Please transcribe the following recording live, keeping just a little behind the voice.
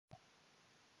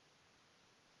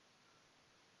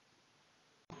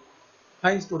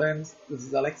Hi students, this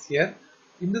is Alex here.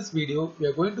 In this video, we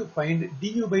are going to find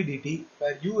du by dt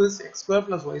where u is x square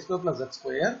plus y square plus z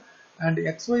square and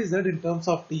xyz in terms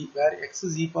of t where x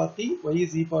is e power t, y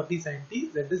is e power t sin t,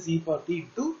 z is e power t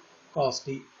into cos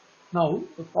t. Now,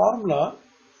 the formula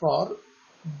for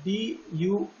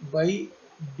du by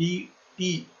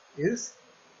dt is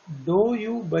dou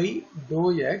u by dou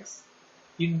x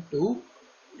into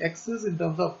x is in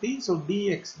terms of t, so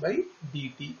dx by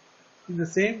dt. In the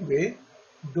same way,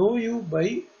 dou u by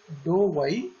dou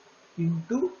y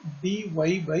into dy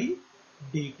by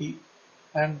dt,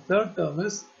 and third term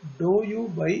is dou u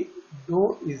by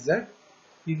dou z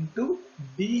into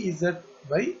dz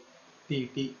by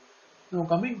dt. Now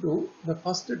coming to the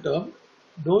first term,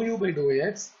 dou u by dou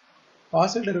x,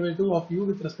 partial derivative of u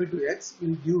with respect to x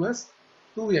will give us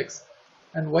 2x,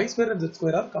 and y square and z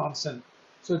square are constant,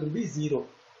 so it will be 0.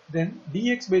 Then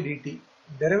dx by dt,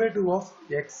 derivative of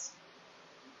x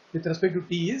with respect to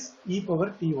t is e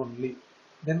power t only.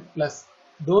 Then plus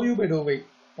dou u by dou y,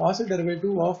 partial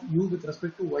derivative of u with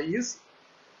respect to y is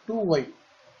 2y.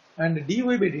 And dy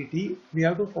by dt, we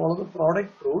have to follow the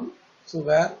product rule. So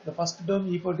where the first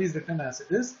term e power t is written as it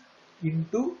is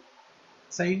into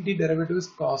sin t derivative is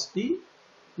cos t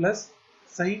plus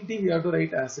sin t we have to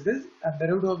write as it is, and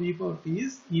derivative of e power t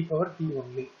is e power t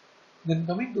only. Then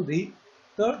coming to the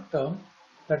third term,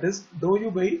 that is dou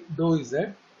u by dou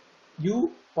z,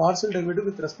 u partial derivative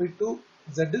with respect to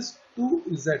z is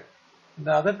 2z.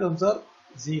 The other terms are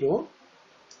 0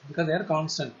 because they are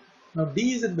constant. Now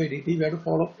dz by dt we have to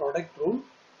follow product rule.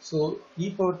 So e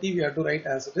power t we have to write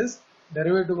as it is.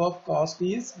 Derivative of cos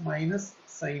t is minus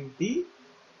sin t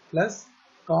plus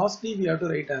cos t we have to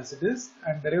write as it is,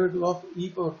 and derivative of e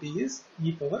power t is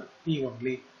e power t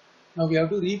only. Now we have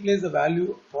to replace the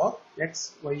value for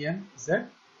x, y and z.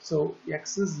 So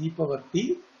x is e power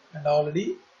t, and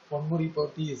already one more e power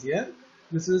t is here.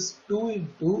 This is 2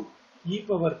 into e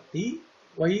power t,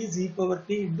 y is e power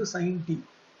t into sin t.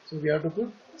 So we have to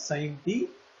put sin t,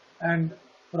 and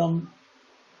from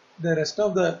the rest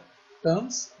of the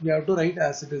terms we have to write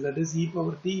as it is, that is e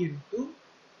power t into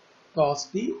cos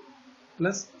t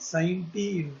plus sin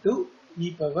t into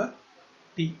e power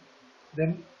t.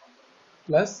 Then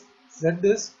plus z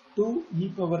is 2 e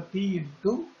power t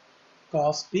into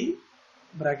cos t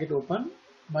bracket open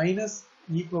minus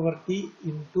e power t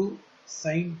into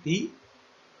sin t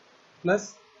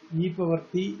plus e power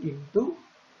t into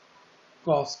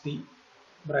cos t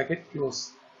bracket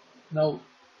close. Now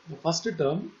the first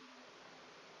term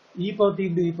e power t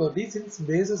into e power t, since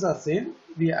bases are same,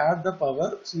 we add the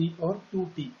power, so e power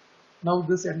 2t. Now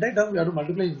this entire term we have to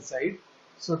multiply inside.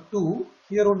 So 2,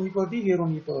 here on e power t, here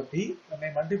on e power t. When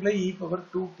I multiply e power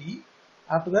 2t,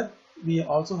 after that we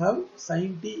also have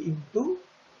sin t into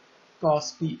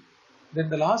cos t. Then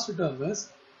the last term is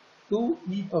 2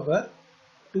 e power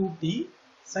 2t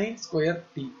sin square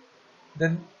t.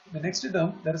 Then the next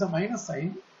term there is a minus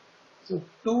sign. So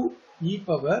 2 e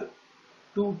power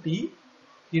 2t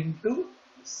into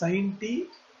sin t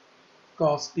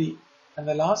cos t, and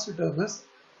the last term is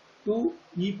 2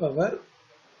 e power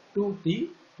 2t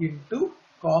into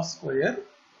cos square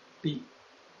t.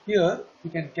 Here we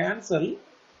can cancel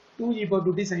 2 e power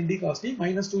 2t sin t cos t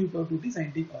minus 2 e power 2t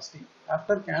sin t cos t.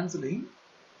 After cancelling,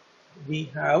 we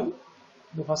have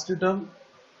the first term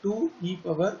 2 e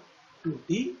power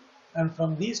 2t, and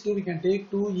from these two we can take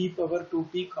 2 e power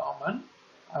 2t common.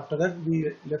 After that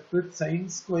we left with sin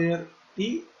square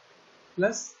t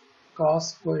plus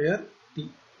cos square t.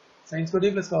 Sin square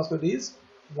t plus cos square t is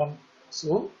 1.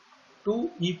 So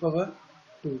 2 e power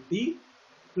 2t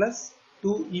plus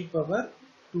 2 e power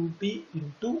 2t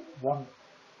into 1.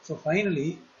 So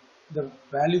finally the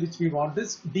value which we want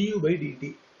is du by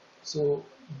dt. So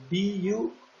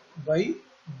du by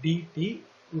dt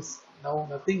is now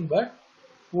nothing but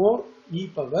 4 e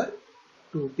power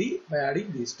 2t by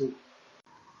adding these two.